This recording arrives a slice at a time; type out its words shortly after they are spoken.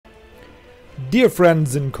Dear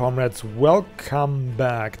friends and comrades, welcome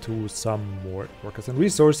back to some more Workers and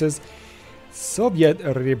Resources, Soviet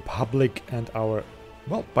Republic and our,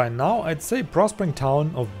 well, by now I'd say prospering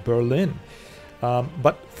town of Berlin.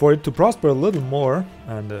 But for it to prosper a little more,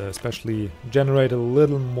 and especially generate a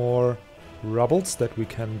little more rubles that we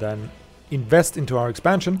can then invest into our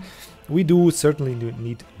expansion, we do certainly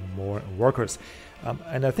need more workers.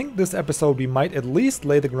 And I think this episode we might at least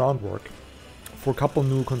lay the groundwork for a couple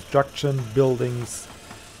new construction buildings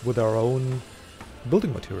with our own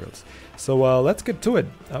building materials. So let's get to it.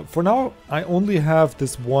 For now, I only have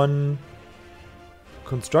this one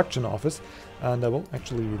construction office, and well,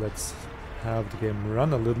 actually, let's have the game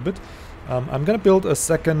run a little bit. I'm gonna build a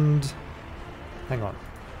second. Hang on.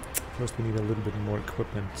 First, we need a little bit more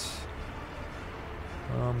equipment.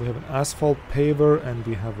 We have an asphalt paver and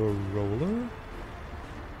we have a roller.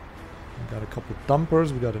 We got a couple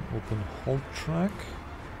dumpers, we got an open haul truck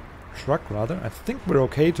rather. I think we're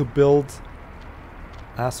okay to build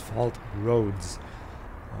asphalt roads.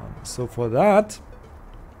 So for that,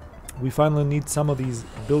 we finally need some of these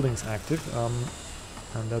buildings active,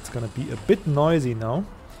 and that's gonna be a bit noisy now.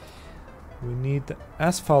 We need the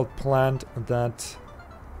asphalt plant that...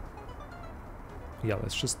 Yeah,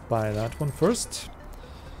 let's just buy that one first.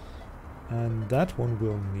 And that one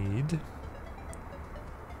will need...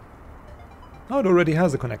 Oh, it already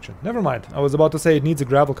has a connection. Never mind. I was about to say it needs a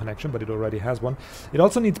gravel connection, but it already has one. It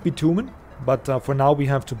also needs bitumen, but for now we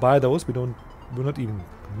have to buy those. We're not even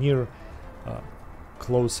near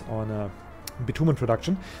close on bitumen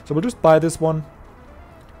production. So we'll just buy this one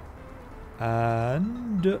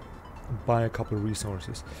and buy a couple of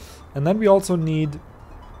resources. And then we also need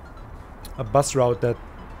a bus route that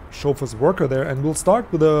chauffeurs worker there, and we'll start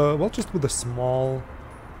with a, well, just with a small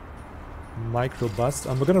micro bus.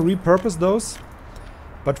 We're gonna repurpose those,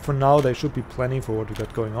 but for now they should be plenty for what we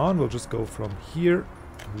got going on. We'll just go from here,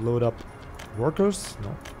 load up workers,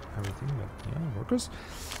 no, everything, but yeah, workers,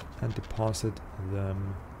 and deposit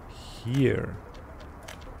them here.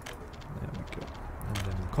 There we go. And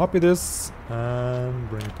then copy this and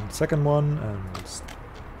bring it to the second one, and we'll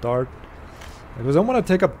start. Because I don't want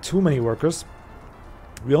to take up too many workers.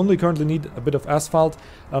 We only currently need a bit of asphalt.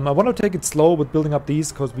 I want to take it slow with building up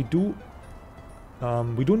these, because we do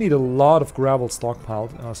need a lot of gravel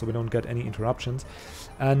stockpiled, so we don't get any interruptions.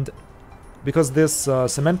 And because this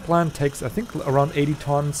cement plant takes, I think, around 80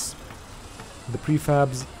 tons, the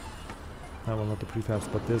prefabs, well, not the prefabs,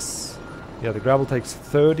 but this, yeah, the gravel takes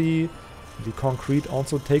 30, the concrete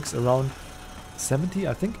also takes around 70,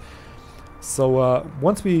 I think. So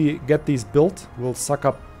once we get these built, we'll suck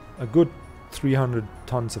up a good 300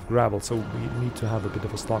 tons of gravel, so we need to have a bit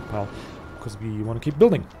of a stockpile because we want to keep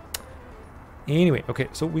building. Anyway, okay,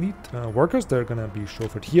 so we need workers. They're gonna be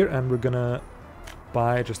chauffeured here, and we're gonna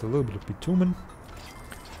buy just a little bit of bitumen.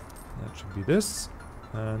 That should be this,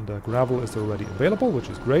 and gravel is already available, which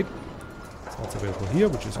is great. It's also available here,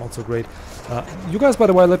 which is also great. You guys, by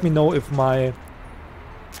the way, let me know if my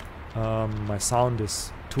my sound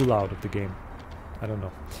is too loud of the game. I don't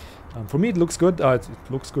know. For me, it looks good. It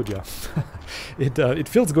looks good, yeah. It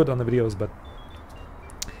feels good on the videos, but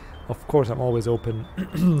of course, I'm always open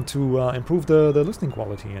to improve the listening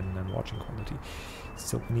quality and watching quality.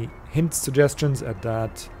 So any hints, suggestions at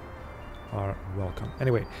that are welcome.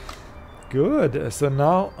 Anyway, good. So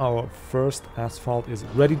now our first asphalt is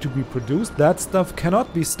ready to be produced. That stuff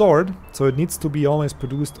cannot be stored, so it needs to be always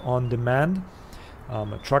produced on demand.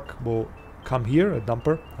 A truck will come here, a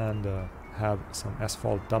dumper, and have some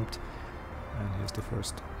asphalt dumped. And here's the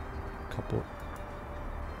first couple.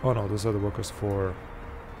 Oh no, those are the workers for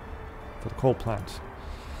the coal plant.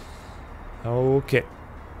 Okay.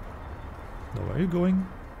 Now where are you going?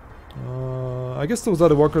 I guess those are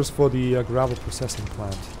the workers for the gravel processing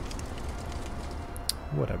plant.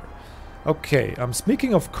 Whatever. Okay,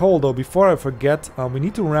 speaking of coal though, before I forget, we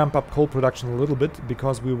need to ramp up coal production a little bit,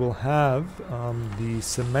 because we will have the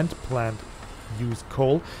cement plant use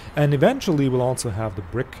coal, and eventually we'll also have the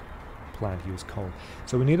brick plant use coal.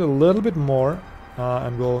 So we need a little bit more,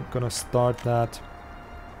 and we're gonna start that,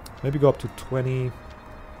 maybe go up to 20,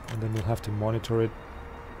 and then we'll have to monitor it.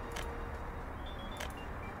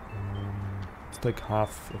 Let's take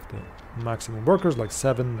half of the maximum workers, like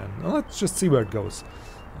 7, and let's just see where it goes.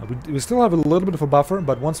 We still have a little bit of a buffer,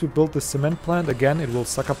 but once we build the cement plant, again, it will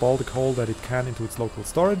suck up all the coal that it can into its local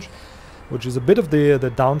storage, which is a bit of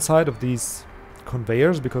the downside of these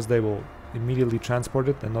conveyors, because they will immediately transport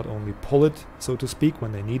it and not only pull it, so to speak,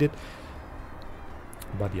 when they need it.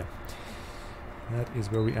 But yeah, that is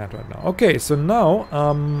where we at right now. Okay, so now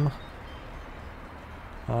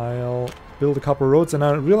I'll build a couple of roads, and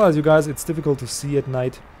I realize, you guys, it's difficult to see at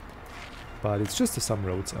night. but it's just some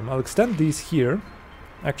roads. I'll extend these here.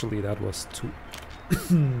 Actually, that was too...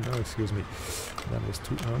 oh, excuse me. That was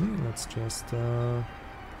too early. Let's just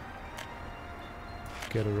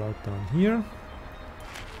get a route down here.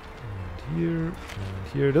 And here, and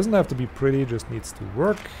here. It doesn't have to be pretty, just needs to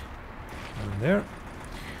work. And there.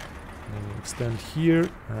 And we'll extend here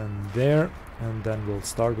and there. And then we'll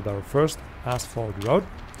start with our first asphalt route,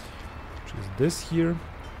 which is this here.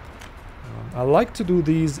 I like to do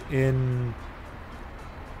these in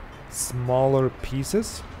smaller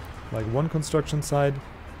pieces, like one construction site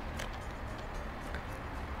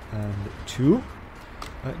and two,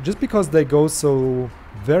 just because they go so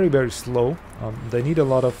very slow. They need a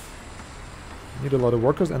lot of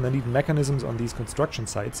workers, and they need mechanisms on these construction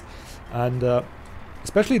sites, and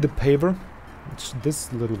especially the paver, which is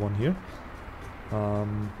this little one here.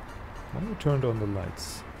 When we turned on the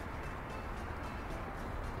lights.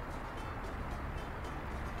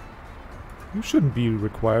 You shouldn't be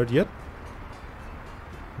required yet.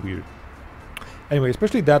 Weird. Anyway,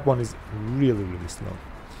 especially that one is really slow.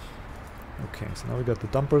 Okay, so now we got the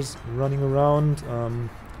dumpers running around.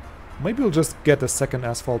 Maybe we'll just get a second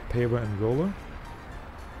asphalt paver and roller.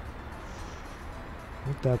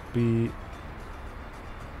 Would that be...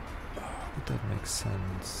 would that make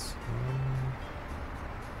sense?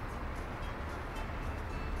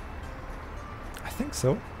 I think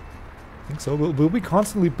so. We'll be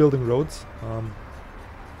constantly building roads.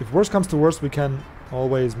 If worse comes to worse, we can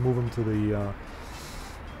always move them to the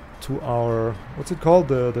to our, what's it called,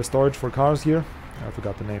 the storage for cars here. I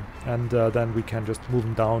forgot the name. And then we can just move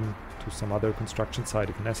them down to some other construction site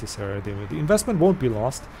if necessary. The investment won't be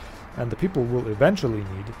lost, and the people will eventually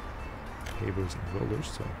need pavers and rollers.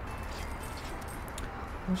 So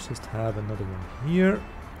let's just have another one here.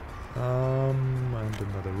 And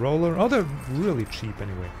another roller. Oh, they're really cheap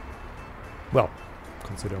anyway. Well,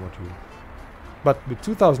 consider what you... But with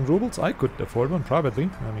 2,000 rubles, I could afford one privately.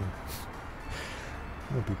 I mean,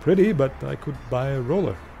 it would be pretty, but I could buy a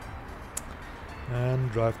roller.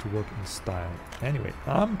 And drive to work in style. Anyway,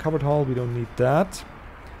 covered hall, we don't need that,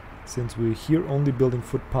 since we're here only building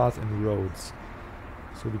footpath and roads.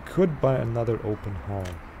 So we could buy another open hall.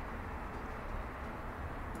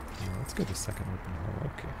 Let's get a second open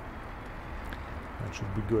hall, okay. That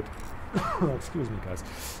should be good. Excuse me, guys.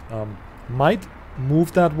 Might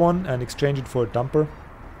move that one and exchange it for a dumper.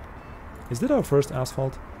 Is that our first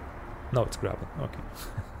asphalt? No, it's gravel. Okay.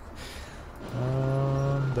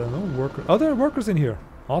 There are no workers. Oh, there are workers in here.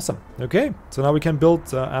 Awesome. Okay, so now we can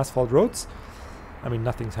build asphalt roads. I mean,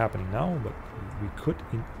 nothing's happening now, but we could,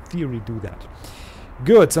 in theory, do that.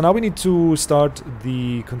 Good. So now we need to start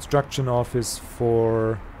the construction office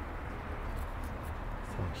for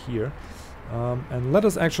here. And let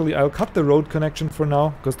us actually, I'll cut the road connection for now,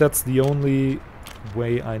 because that's the only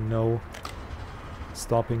way I know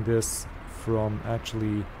stopping this from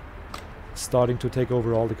actually starting to take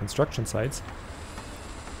over all the construction sites.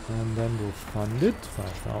 And then we'll fund it,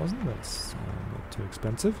 5,000, that's not too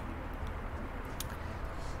expensive.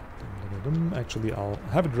 Actually, I'll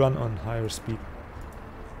have it run on higher speed.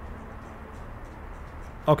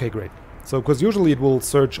 Okay, great. So, because usually it will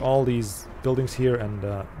search all these buildings here, and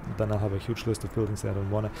then I'll have a huge list of buildings that I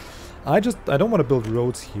don't want to. I don't want to build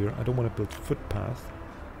roads here. I don't want to build footpath.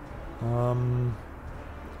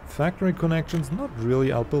 Factory connections, not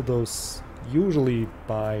really. I'll build those usually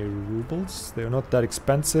by rubles. They're not that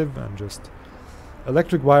expensive, and just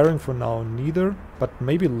electric wiring for now, neither, but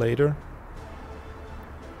maybe later.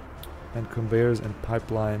 And conveyors and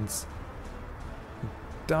pipelines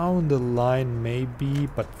down the line maybe,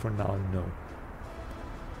 but for now no.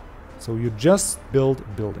 So you just build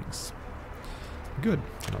buildings. Good.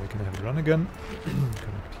 Now we can have it run again.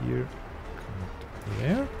 Connect here, connect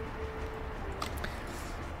there.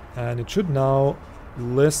 And it should now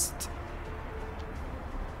list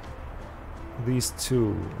these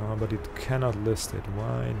two, but it cannot list it.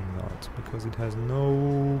 Why not? Because it has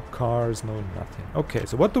no cars, no nothing. Okay,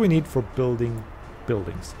 so what do we need for building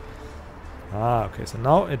buildings? Ah, okay, so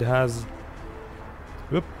now it has...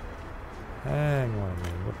 Whoop. Hang on a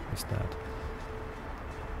minute, what is that?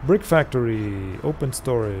 Brick factory, open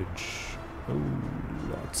storage. Oh,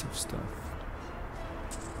 lots of stuff.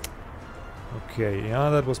 Okay, yeah,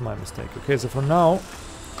 that was my mistake. Okay, so for now,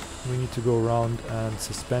 we need to go around and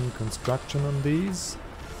suspend construction on these.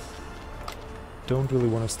 Don't really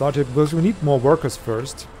want to start it because we need more workers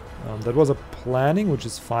first. That was a planning, which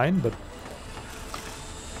is fine, but...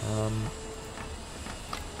 there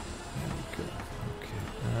we go. Okay,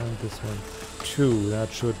 and this one too.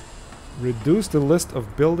 That should reduce the list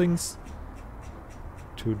of buildings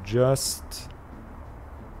to just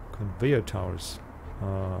conveyor towers.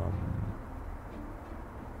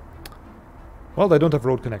 Well, they don't have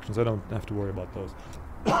road connections. I don't have to worry about those.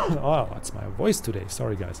 Oh, that's my voice today.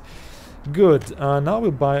 Sorry, guys. Good. Now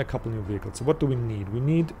we'll buy a couple new vehicles. So what do we need? We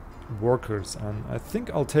need workers. And I think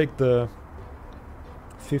I'll take the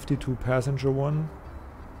 52 passenger one.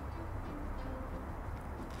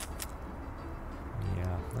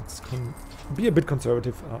 Yeah, let's be a bit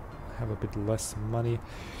conservative. Have a bit less money.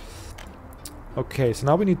 Okay, so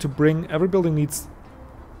now we need to bring... Every building needs...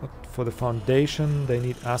 For the foundation, they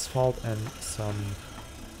need asphalt and some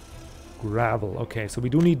gravel. Okay, so we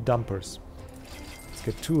do need dumpers. Let's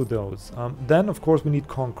get 2 of those. Then, of course, we need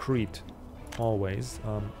concrete. Always.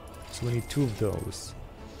 So we need 2 of those.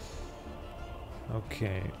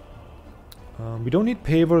 Okay. We don't need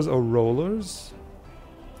pavers or rollers.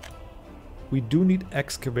 We do need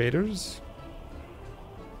excavators.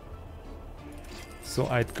 So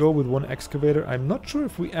I'd go with 1 excavator. I'm not sure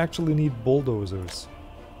if we actually need bulldozers.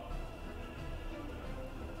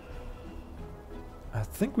 I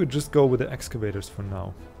think we'll just go with the excavators for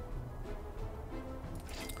now.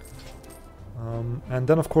 And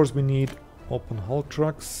then of course we need open haul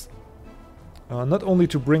trucks. Not only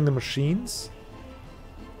to bring the machines,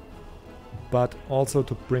 but also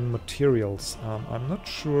to bring materials. I'm not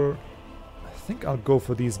sure. I think I'll go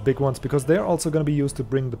for these big ones because they're also going to be used to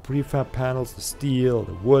bring the prefab panels, the steel,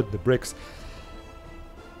 the wood, the bricks.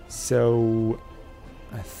 So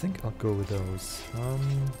I think I'll go with those.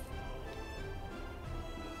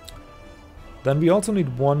 Then we also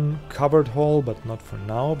need 1 covered haul, but not for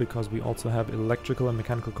now, because we also have electrical and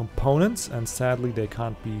mechanical components, and sadly they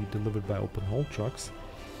can't be delivered by open haul trucks.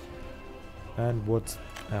 And what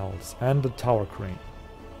else? And the tower crane.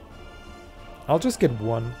 I'll just get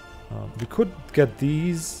 1. We could get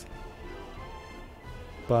these,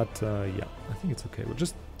 but yeah, I think it's okay. We'll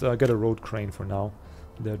just get a road crane for now.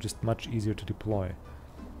 They're just much easier to deploy.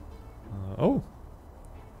 Oh!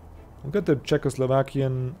 We'll get the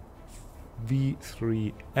Czechoslovakian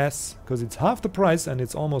V3S, because it's half the price and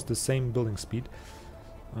it's almost the same building speed.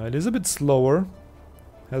 It is a bit slower,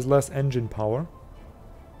 has less engine power,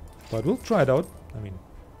 but we'll try it out. I mean,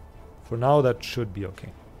 for now that should be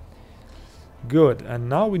okay. Good, and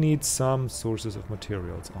now we need some sources of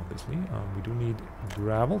materials, obviously. We do need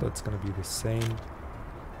gravel, that's going to be the same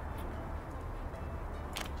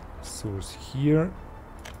source here.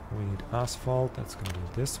 We need asphalt, that's going to be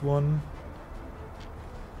this one.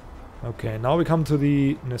 Okay, now we come to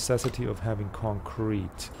the necessity of having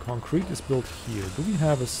concrete. Concrete is built here. Do we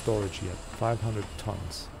have a storage yet? 500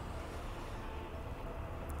 tons.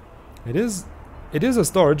 It is a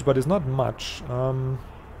storage, but it's not much.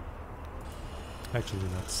 Actually,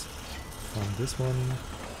 let's find this one.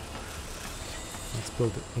 Let's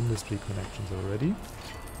build the industry connections already.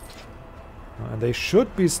 And they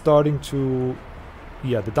should be starting to...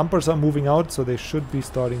 Yeah, the dumpers are moving out, so they should be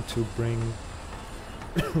starting to bring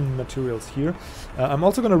materials here. I'm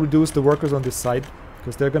also going to reduce the workers on this side,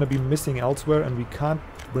 because they're going to be missing elsewhere, and we can't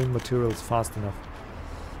bring materials fast enough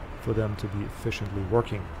for them to be efficiently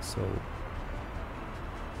working. So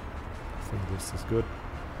I think this is good.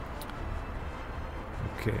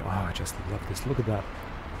 Okay, oh, I just love this. Look at that.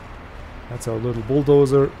 That's our little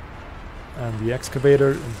bulldozer and the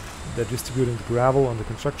excavator. And they're distributing the gravel on the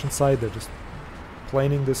construction side. They're just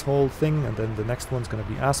planing this whole thing, and then the next one's going to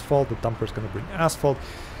be asphalt. The dumper's going to bring asphalt.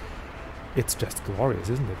 It's just glorious,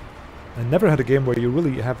 isn't it? I never had a game where you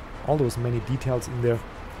really have all those many details in there,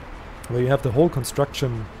 where you have the whole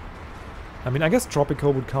construction. I mean, I guess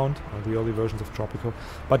Tropico would count, or the early versions of Tropico,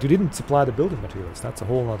 but you didn't supply the building materials. That's a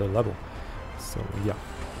whole other level. So yeah,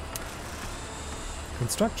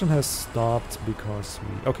 construction has stopped because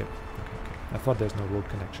we... Okay. I thought there's no road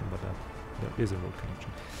connection, but there is a road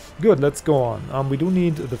connection. Good, let's go on. We do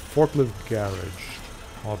need the forklift garage,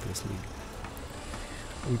 obviously.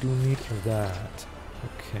 We do need that.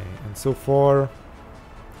 Okay, and so far,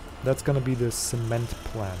 that's gonna be the cement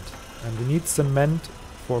plant. And we need cement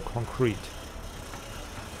for concrete.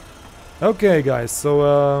 Okay, guys,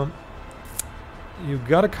 so you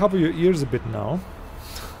gotta cover your ears a bit now.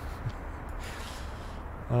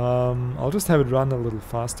 I'll just have it run a little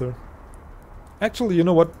faster. Actually, you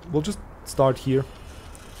know what? We'll just start here.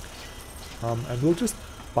 And we'll just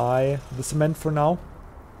buy the cement for now.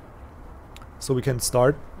 So we can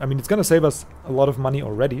start. I mean, it's going to save us a lot of money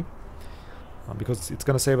already. Because it's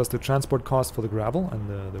going to save us the transport cost for the gravel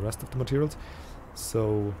and the rest of the materials.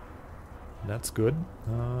 So that's good.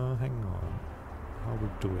 Hang on. How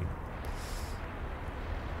we're doing.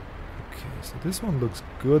 Okay, so this one looks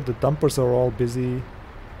good. The dumpers are all busy.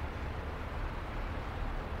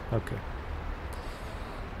 Okay.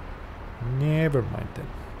 Never mind then.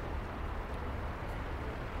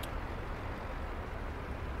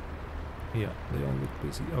 Yeah, they all look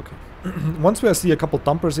busy. Okay. Once we see a couple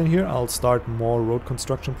dumpers in here, I'll start more road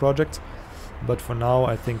construction projects. But for now,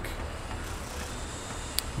 I think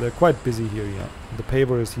they're quite busy here, yeah. The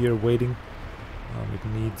paver is here waiting. It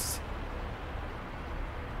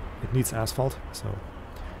needs asphalt, so...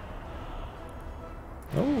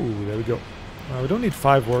 Oh, there we go. We don't need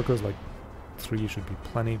 5 workers, like 3 should be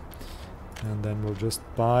plenty. And then we'll just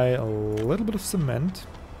buy a little bit of cement.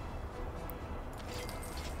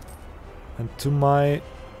 And to my...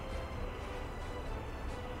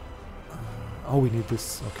 oh, we need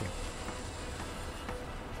this, okay.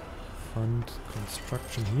 Fund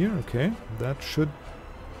construction here, okay. That should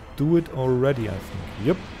do it already, I think.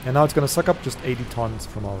 Yep. And now it's gonna suck up just 80 tons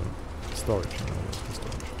from our storage. No, where's the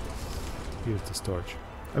storage? Here's the storage.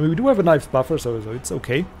 I mean, we do have a nice buffer, so it's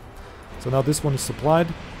okay. So now this one is supplied.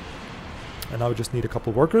 And now we just need a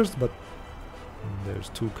couple workers, but there's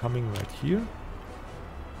 2 coming right here.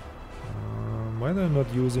 Why they're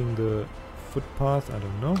not using the footpath, I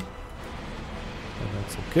don't know. But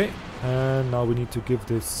that's okay. And now we need to give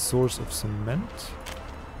this source of cement.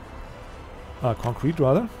 Concrete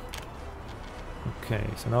rather. Okay,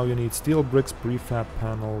 so now you need steel bricks, prefab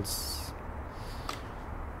panels.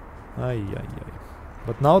 Ay.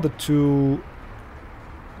 But now the 2...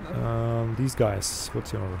 these guys,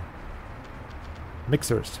 what's your...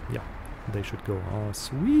 mixers, yeah. They should go. Oh,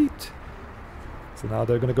 sweet. So now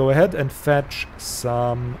they're gonna go ahead and fetch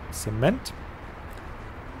some cement.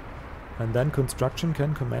 And then construction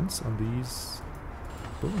can commence on these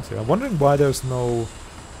buildings here. I'm wondering why there's no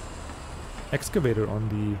excavator on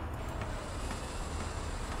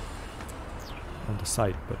the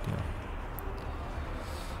site, but yeah.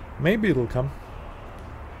 Maybe it'll come.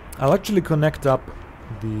 I'll actually connect up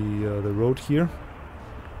the road here.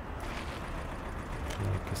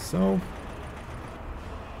 Like so.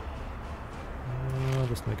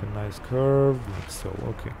 Just make a nice curve, like so.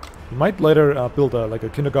 Okay. We might later build like a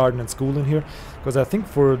kindergarten and school in here, because I think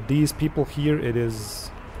for these people here it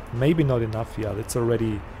is maybe not enough. Yeah, it's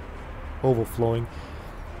already overflowing.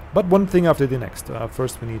 But one thing after the next.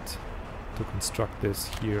 First we need to construct this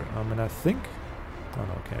here. And I think... oh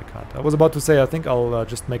no, okay, I can't. I was about to say I think I'll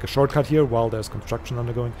just make a shortcut here while there's construction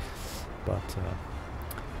undergoing. But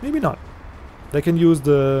maybe not. They can use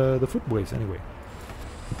the footways anyway.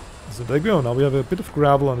 So there we go. Now we have a bit of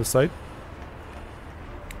gravel on the site.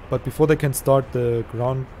 But before they can start the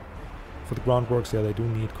ground... for the groundworks, yeah, they do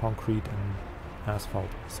need concrete and asphalt.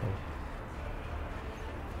 So...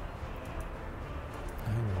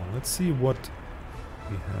 hang on, let's see what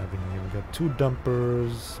we have in here. We got 2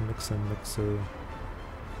 dumpers, mixer.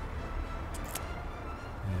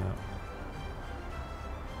 Yeah.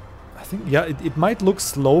 I think, yeah, it might look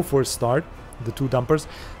slow for a start, the 2 dumpers.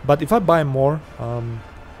 But if I buy more,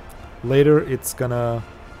 later it's gonna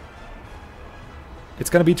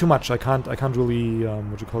be too much. I can't really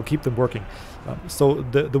keep them working. So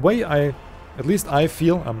the way at least I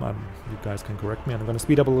feel, you guys can correct me, and I'm gonna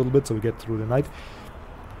speed up a little bit so we get through the night.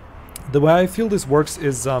 The way I feel this works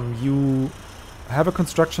is you have a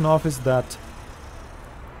construction office that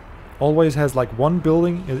always has like one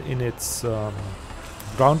building in its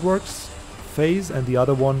groundworks phase and the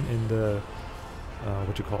other one in the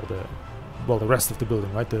the rest of the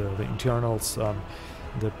building, right? The internals,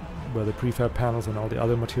 where the prefab panels and all the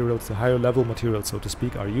other materials, the higher level materials, so to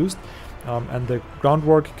speak, are used. And the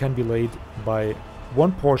groundwork can be laid by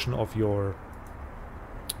one portion of your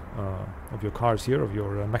cars here, of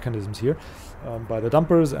your mechanisms here, by the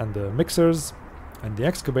dumpers and the mixers and the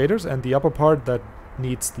excavators, and the upper part that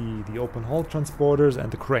needs the open haul transporters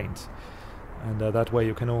and the cranes. And that way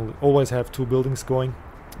you can always have 2 buildings going.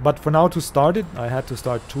 But for now, to start it, I had to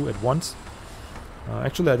start 2 at once.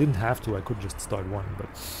 Actually, I didn't have to. I could just start 1, but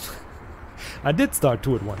I did start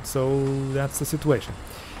 2 at once, so that's the situation.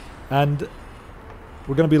 And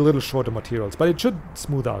we're going to be a little short of materials, but it should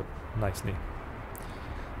smooth out nicely,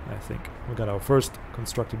 I think. We got our first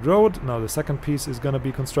constructed road. Now the second piece is going to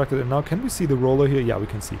be constructed. And now can we see the roller here? Yeah, we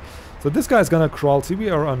can see. So this guy's going to crawl. See, we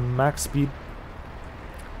are on max speed.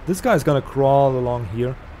 This guy's going to crawl along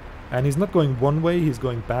here. And he's not going one way, he's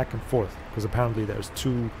going back and forth. Because apparently there's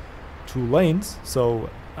two lanes. So,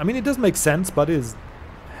 I mean, it does make sense, but it is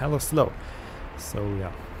hella slow. So,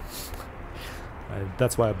 yeah.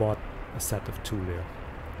 That's why I bought a set of 2 there.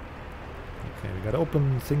 Okay, we got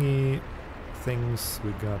open thingy things.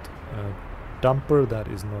 We got a dumper that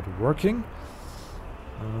is not working.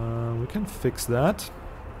 We can fix that.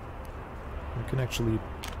 We can actually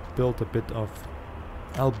build a bit of...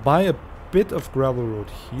 I'll buy a bit of gravel road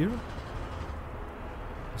here.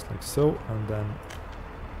 Just like so. And then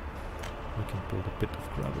we can build a bit of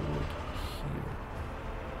gravel road here.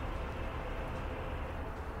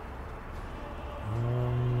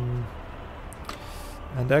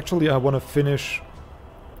 And actually I want to finish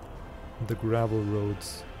the gravel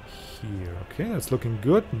roads here. Okay, that's looking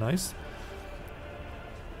good. Nice.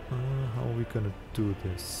 How are we gonna do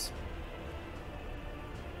this?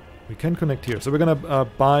 We can connect here. So we're gonna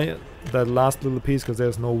buy that last little piece because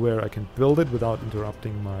there's nowhere I can build it without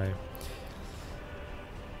interrupting my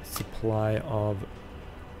supply of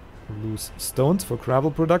loose stones for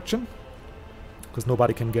gravel production, because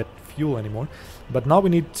nobody can get fuel anymore. But now we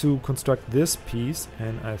need to construct this piece,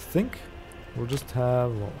 and I think we'll just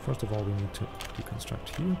have, well, first of all we need to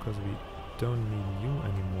deconstruct here because we don't need you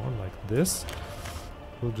anymore, like this.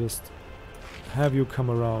 We'll just have you come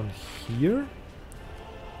around here,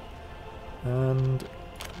 and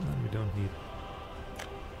then we don't need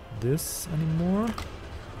this anymore.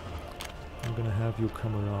 I'm gonna have you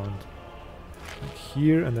come around like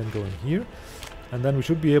here and then go in here, and then we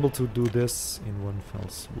should be able to do this in one fell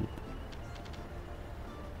swoop.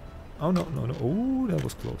 Oh no, no, no, oh, that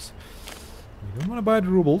was close. We don't want to buy the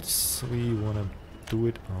rubles, we want to do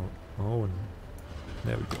it, oh, and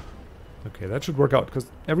there we go. Okay, that should work out, because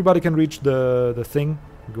everybody can reach the thing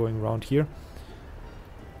going around here.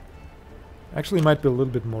 Actually, might be a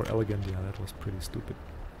little bit more elegant. Yeah, that was pretty stupid.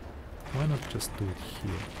 Why not just do it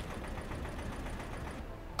here?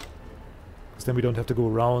 Because then we don't have to go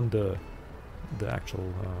around the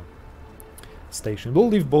actual station. We'll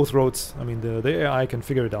leave both roads. I mean, the AI can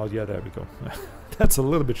figure it out. Yeah, there we go. That's a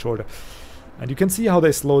little bit shorter. And you can see how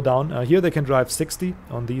they slow down. Here they can drive 60.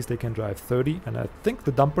 On these they can drive 30. And I think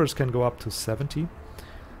the dumpers can go up to 70.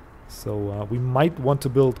 So we might want to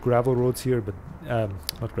build gravel roads here, but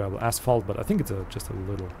not gravel, asphalt. But I think it's just a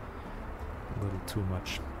little too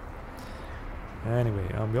much. Anyway,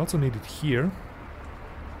 we also need it here.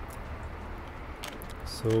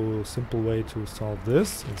 So simple way to solve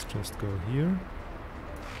this is just go here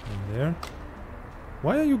and there.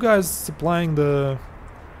 Why are you guys supplying the...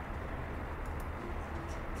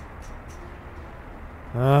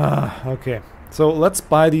 okay. So let's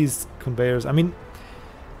buy these conveyors. I mean,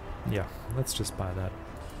 yeah, let's just buy that.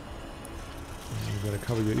 You gotta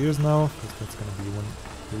cover your ears now, because that's gonna be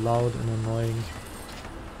one loud and annoying.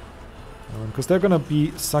 Because they're gonna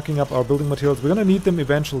be sucking up our building materials. We're gonna need them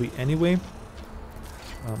eventually anyway.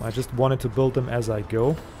 I just wanted to build them as I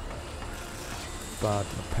go. But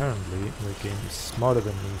apparently the game is smarter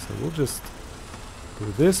than me, so we'll just do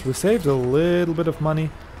this. We saved a little bit of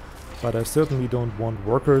money, but I certainly don't want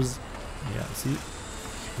workers. Yeah, see?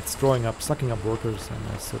 It's sucking up workers, and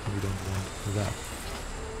I certainly don't want that.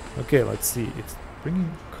 Okay, let's see. It's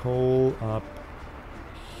bringing coal up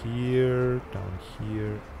here, down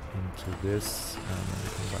here, into this, and then we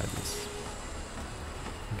can buy this.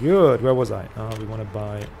 Good, where was I? We want to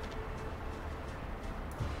buy a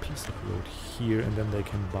piece of road here, and then they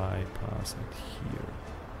can bypass it here.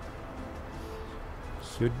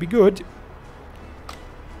 Should be good.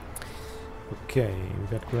 Okay, we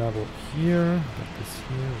got gravel here, we got this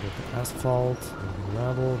here, we got the asphalt, and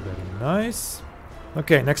gravel, very nice.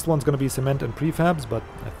 Okay, next one's gonna be cement and prefabs, but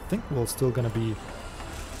I think we're still gonna be...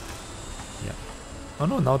 yeah. Oh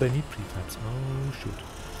no, now they need prefabs. Oh shoot.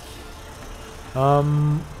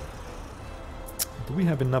 Do we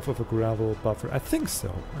have enough of a gravel buffer? I think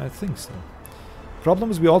so. I think so. Problem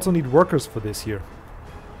is we also need workers for this here.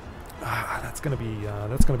 That's gonna be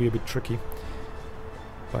a bit tricky.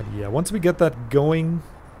 But yeah, once we get that going,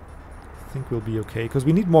 I think we'll be okay. Because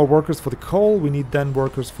we need more workers for the coal. We need then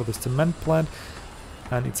workers for the cement plant,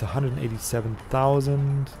 and it's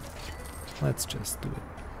 187,000. Let's just do it.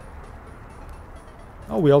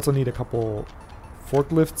 Oh, we also need a couple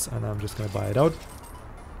forklifts, and I'm just gonna buy it out.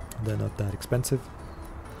 They're not that expensive.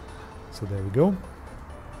 So there we go.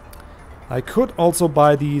 I could also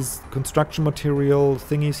buy these construction material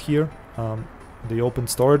thingies here, the open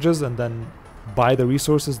storages, and then buy the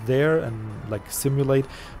resources there and like simulate.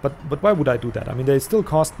 But why would I do that? I mean, they still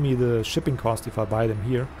cost me the shipping cost if I buy them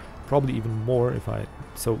here. Probably even more if I...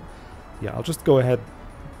 So yeah, I'll just go ahead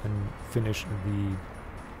and finish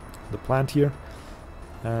the plant here.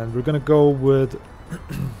 And we're gonna go with...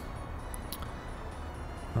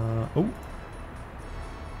 oh.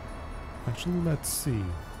 Actually, let's see.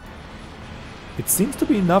 It seems to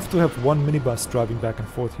be enough to have one minibus driving back and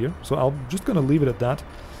forth here. So I'm just gonna leave it at that.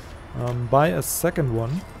 Buy a second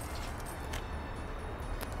one.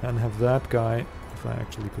 And have that guy, if I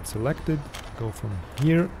actually could select it, go from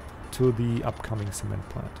here to the upcoming cement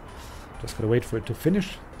plant. Just gotta wait for it to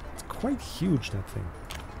finish. It's quite huge, that thing.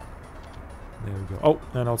 There we go. Oh,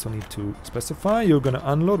 and also need to specify you're gonna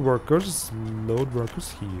unload workers, load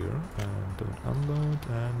workers here, and don't unload,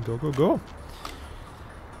 and go, go, go.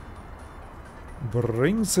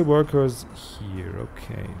 Bring the workers here,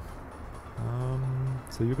 okay.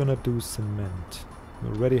 So you're gonna do cement. We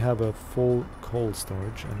already have a full coal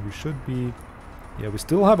storage, and we should be... Yeah, we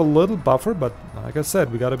still have a little buffer, but like I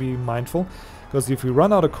said, we gotta be mindful, because if we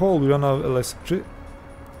run out of coal, we run out of electricity.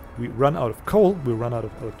 We run out of coal, we run out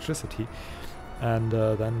of electricity, and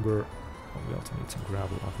then we're... Well, we also need some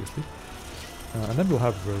gravel, obviously. And then we'll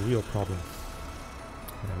have a real problem.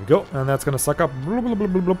 There we go, and that's gonna suck up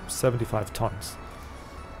 75 tons.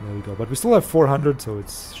 There we go, but we still have 400, so it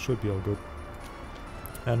should be all good.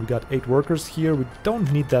 And we got 8 workers here. We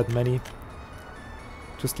don't need that many.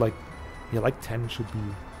 Just like, yeah, like 10 should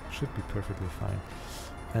be perfectly fine.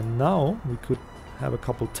 And now we could have a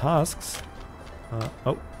couple tasks.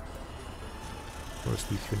 Oh,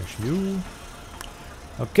 first we finish you.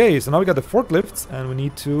 Okay, so now we got the forklifts, and we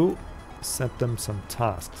need to set them some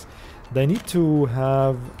tasks. They need to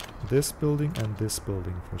have this building and this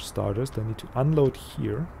building for starters. They need to unload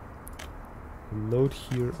here, load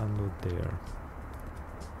here, unload there.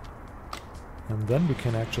 And then we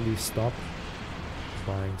can actually stop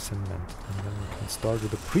buying cement. And then we can start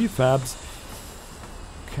with the prefabs.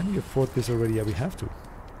 Can we afford this already? Yeah, we have to.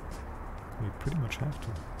 We pretty much have to.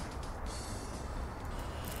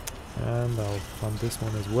 And I'll fund this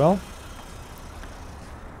one as well.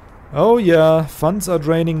 Oh yeah, funds are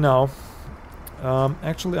draining now.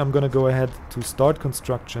 Actually, I'm gonna go ahead to start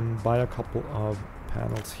construction, buy a couple of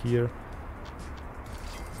panels here.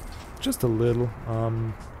 Just a little.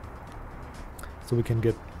 So we can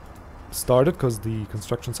get started, because the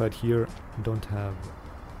construction site here don't have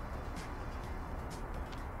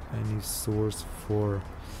any source for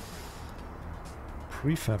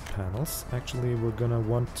prefab panels. Actually, we're gonna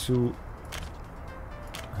want to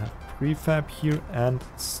have prefab here and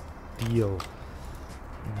steel.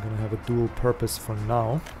 I'm gonna have a dual purpose for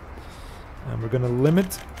now, and we're gonna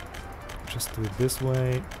limit, just do it this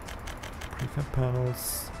way, prefab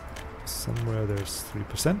panels somewhere there's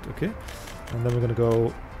 3%, okay, and then we're gonna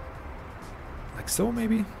go like so,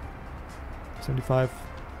 maybe 75,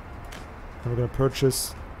 and we're gonna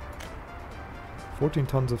purchase 14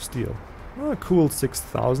 tons of steel. Oh, cool,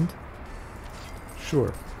 6,000.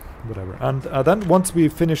 Sure, whatever. And then once we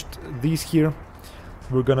finished these here,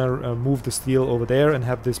 we're gonna move the steel over there and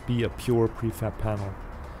have this be a pure prefab panel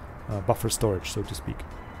buffer storage, so to speak.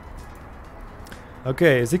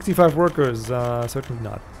 Okay, 65 workers. Certainly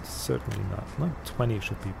not. Certainly not. No, 20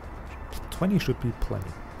 should be. 20 should be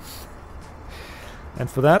plenty. And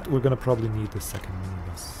for that, we're gonna probably need the second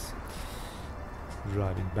minibus.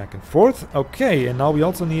 Driving back and forth. Okay, and now we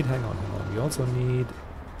also need, hang on, we also need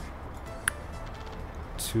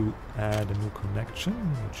to add a new connection,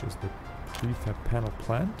 which is the prefab panel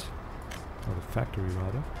plant, or the factory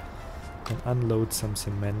rather, and unload some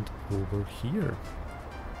cement over here.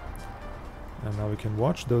 And now we can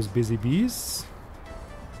watch those busy bees.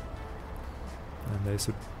 And they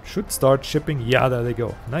should start shipping. Yeah, there they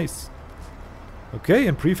go. Nice. Okay,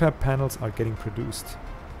 and prefab panels are getting produced.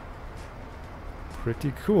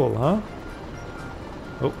 Pretty cool, huh?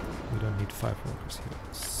 Oh, we don't need 5 workers here.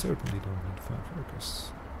 Certainly don't need 5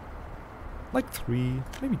 workers. Like 3,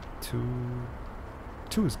 maybe 2.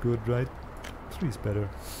 2 is good, right? 3 is better.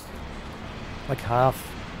 Like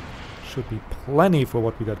half should be plenty for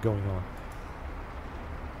what we got going on.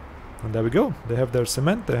 And there we go. They have their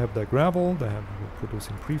cement, they have their gravel, they're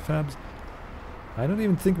producing prefabs. I don't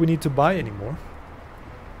even think we need to buy anymore.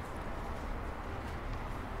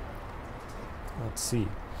 Let's see.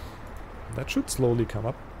 That should slowly come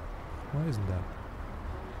up. Why isn't that?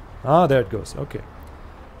 Ah, there it goes. Okay.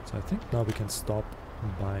 So I think now we can stop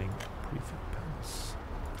buying prefab panels.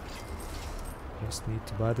 Just need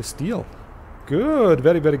to buy the steel. Good.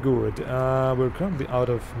 Very, very good. We're currently out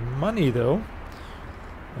of money though.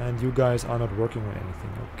 And you guys are not working on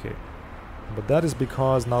anything. Okay. But that is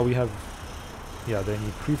because now we have... Yeah, they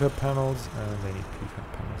need prefab panels and they need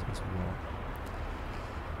prefab panels as well.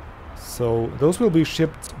 So those will be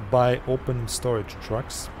shipped by open storage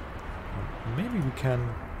trucks. Maybe we can...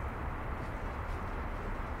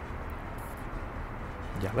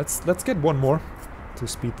 Yeah, let's get one more to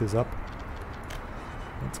speed this up.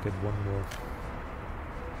 Let's get one more.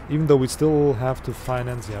 Even though we still have to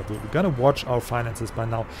finance... Yeah, we gotta watch our finances by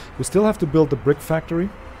now. We still have to build the brick factory.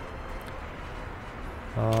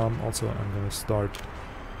 Also, I'm gonna start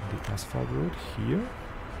the asphalt road here.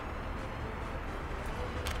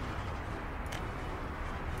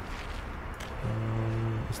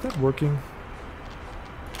 Is that working?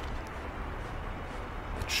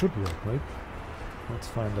 It should work, right? Let's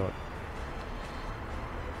find out.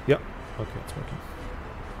 Yeah, okay, it's working.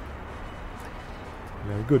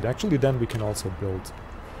 Very good. Actually, then we can also build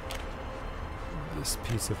this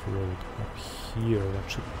piece of road up here.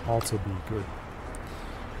 That should also be good.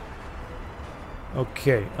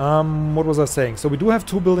 Okay, what was I saying? So we do have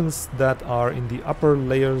two buildings that are in the upper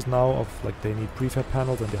layers now of, like, they need prefab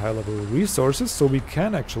panels and the high level resources, so we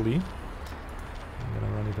can actually, I'm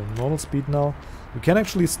gonna run it on normal speed now, we can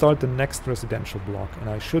actually start the next residential block, and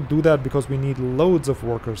I should do that because we need loads of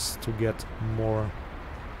workers to get more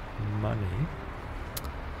money.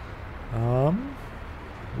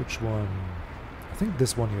 Which one? I think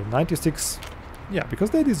this one here, 96, yeah, because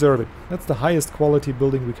they deserve it. That's the highest quality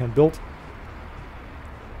building we can build.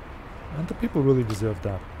 And the people really deserve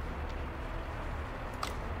that.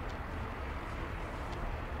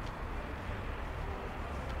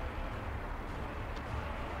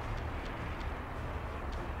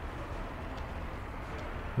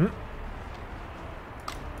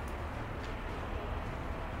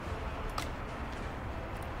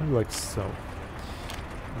 Like so.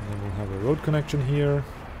 And then we'll have a road connection here.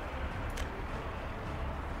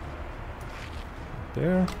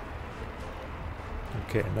 There.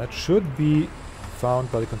 Okay, and that should be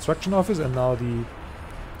found by the construction office, and now the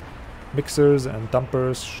mixers and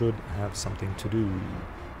dumpers should have something to do.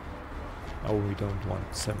 Oh, we don't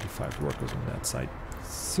want 75 workers on that site.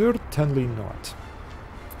 Certainly not.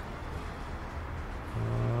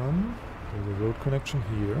 There's a road connection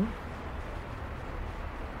here.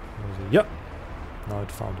 Yeah, now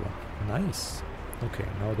it found one. Nice. Okay,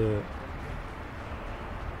 now the...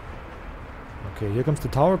 Okay, here comes the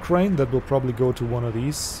tower crane. That will probably go to one of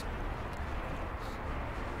these.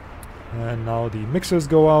 And now the mixers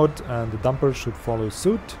go out and the dumpers should follow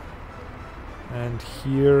suit. And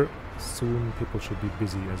here soon people should be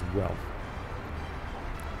busy as well.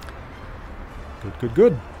 Good, good,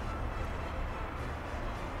 good.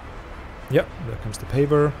 Yep, there comes the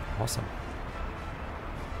paver. Awesome.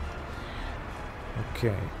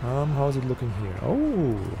 Okay, how's it looking here?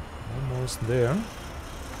 Oh, almost there.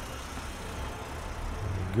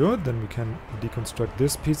 Very good, then we can deconstruct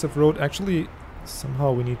this piece of road. Actually,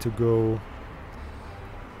 somehow we need to go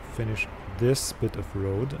finish this bit of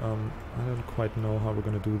road. I don't quite know how we're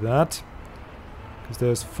gonna do that, because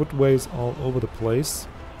there's footways all over the place.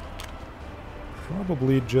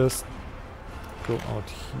 Probably just go out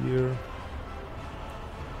here.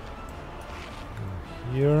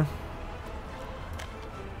 Go here.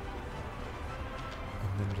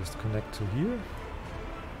 And just connect to here.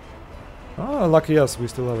 Ah, lucky us, we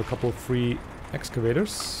still have a couple free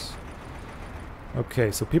excavators.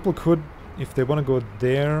 Okay, so people could, if they want to go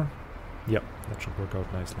there, yep, that should work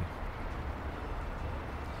out nicely.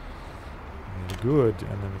 Very good,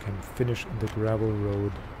 and then we can finish the gravel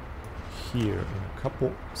road here in a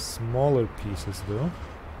couple smaller pieces though.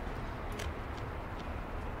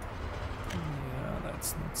 Yeah,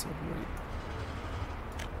 that's not so great.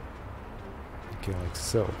 Okay, like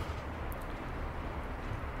so.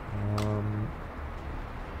 And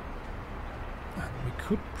we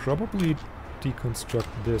could probably deconstruct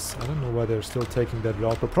this. I don't know why they're still taking that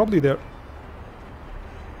route, but probably they're...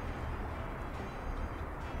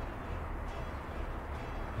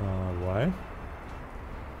 why?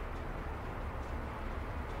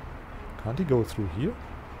 Can't he go through here?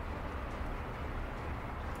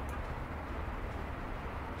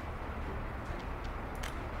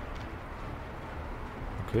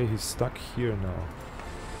 Okay, he's stuck here now.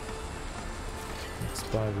 Let's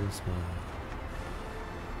buy this one.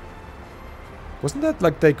 Wasn't that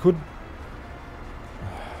like they could...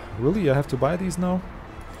 Really? I have to buy these now?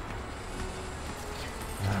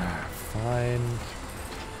 Fine.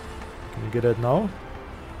 Can you get it now?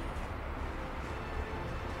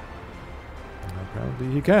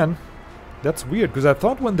 Apparently he can. That's weird, because I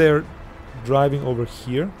thought when they're driving over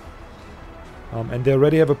here, and they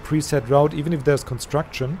already have a preset route, even if there's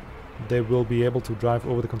construction, they will be able to drive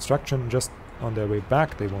over the construction. Just on their way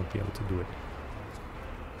back, they won't be able to do it.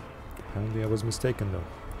 Apparently I was mistaken though.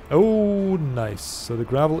 Oh, nice. So the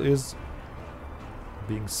gravel is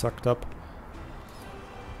being sucked up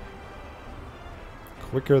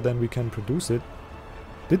quicker than we can produce it.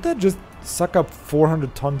 Did that just suck up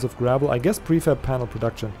 400 tons of gravel? I guess prefab panel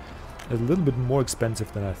production is a little bit more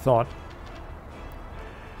expensive than I thought.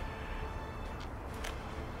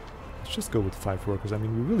 Let's just go with 5 workers. I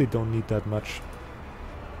mean, we really don't need that much.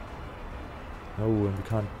 Oh, and we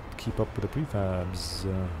can't keep up with the prefabs.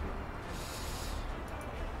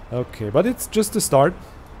 Okay, but it's just a start.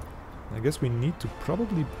 I guess we need to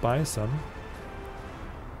probably buy some.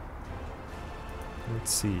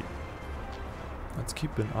 Let's see. Let's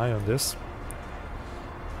keep an eye on this.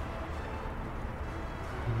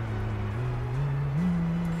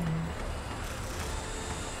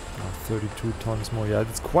 32 tons more. Yeah,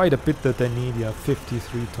 it's quite a bit that they need. Yeah,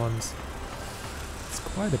 53 tons. It's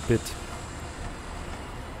quite a bit.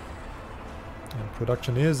 And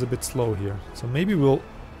production is a bit slow here. So maybe we'll...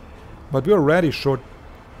 But we're already short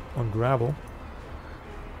on gravel.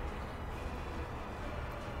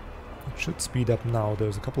 It should speed up now.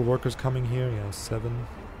 There's a couple workers coming here. Yeah, 7.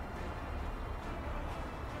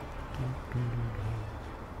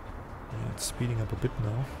 Yeah, it's speeding up a bit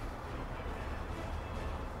now.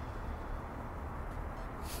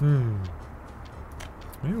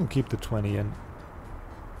 Maybe we'll keep the 20 and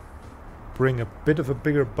bring a bit of a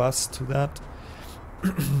bigger bus to that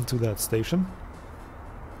to that station.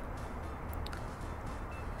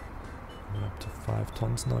 We're up to 5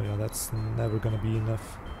 tons now. Yeah, that's never gonna be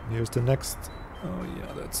enough. Here's the next. Oh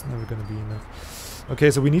yeah, that's never gonna be enough. Okay,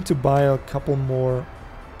 so we need to buy a couple more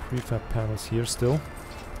prefab panels here still,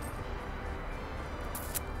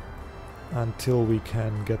 until we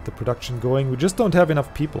can get the production going. We just don't have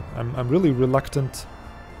enough people. I'm really reluctant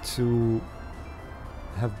to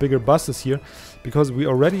have bigger buses here, because we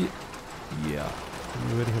already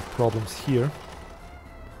have problems here.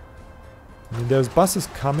 I mean, there's buses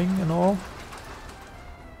coming and all,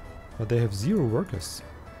 but they have 0 workers.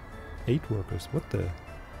 8 workers. What the?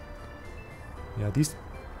 Yeah,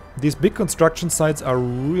 these big construction sites are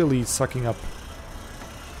really sucking up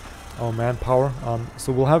our manpower.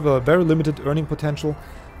 So we'll have a very limited earning potential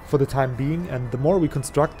for the time being, and the more we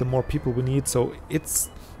construct, the more people we need. So it's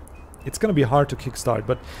gonna be hard to kickstart.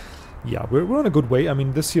 But yeah, we're on a good way. I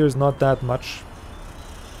mean, this year is not that much.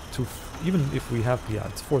 Even if we have, yeah,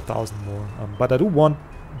 it's 4,000 more. But I do want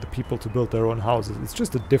the people to build their own houses. It's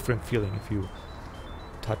just a different feeling if you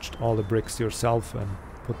touched all the bricks yourself and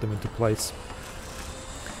put them into place.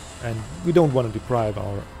 And we don't want to deprive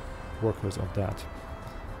our workers of that.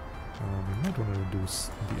 We might want to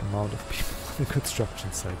reduce the amount of people on the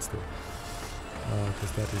construction sites though,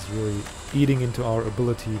 because that is really eating into our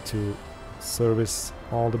ability to service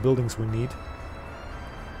all the buildings we need.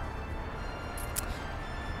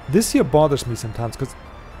 This here bothers me sometimes, because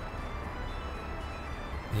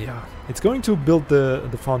yeah, it's going to build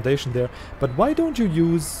the foundation there, but why don't you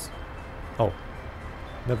use... Oh,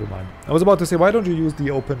 never mind. I was about to say, why don't you use the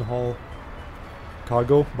open haul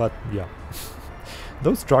cargo, but yeah.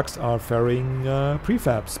 Those trucks are ferrying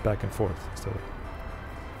prefabs back and forth, so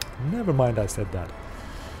never mind I said that.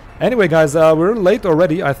 Anyway, guys, we're late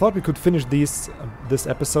already. I thought we could finish this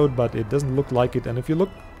episode, but it doesn't look like it. And if you look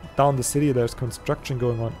down the city, there's construction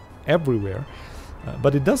going on everywhere.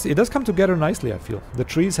 But it does come together nicely, I feel. The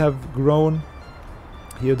trees have grown.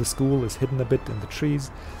 Here the school is hidden a bit in the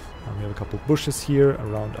trees. We have a couple of bushes here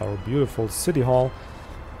around our beautiful city hall.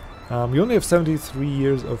 We only have 73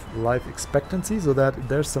 years of life expectancy, so that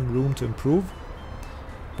there's some room to improve.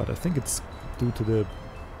 But I think it's due to the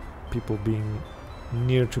people being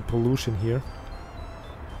near to pollution here.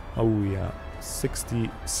 Oh yeah,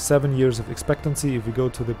 67 years of expectancy. If we go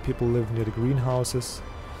to the people who live near the greenhouses,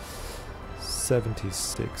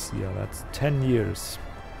 76. Yeah, that's 10 years.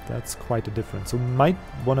 That's quite a difference. So you might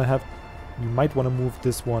want to move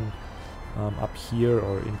this one up here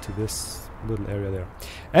or into this little area there.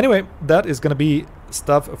 Anyway, that is going to be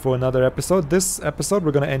stuff for another episode. This episode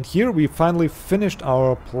we're going to end here. We finally finished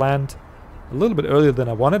our plant a little bit earlier than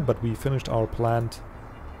I wanted, but we finished our plant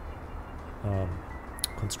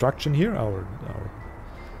construction here, our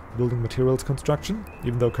building materials construction,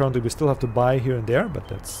 even though currently we still have to buy here and there, but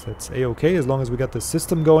that's a-okay as long as we get the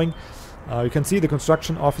system going. You can see the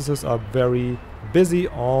construction offices are very busy,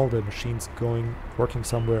 all the machines working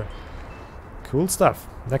somewhere. Cool stuff.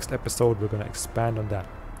 Next episode we're going to expand on that.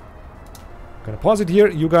 I'm going to pause it here.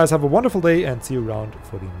 You guys have a wonderful day and see you around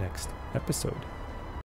for the next episode.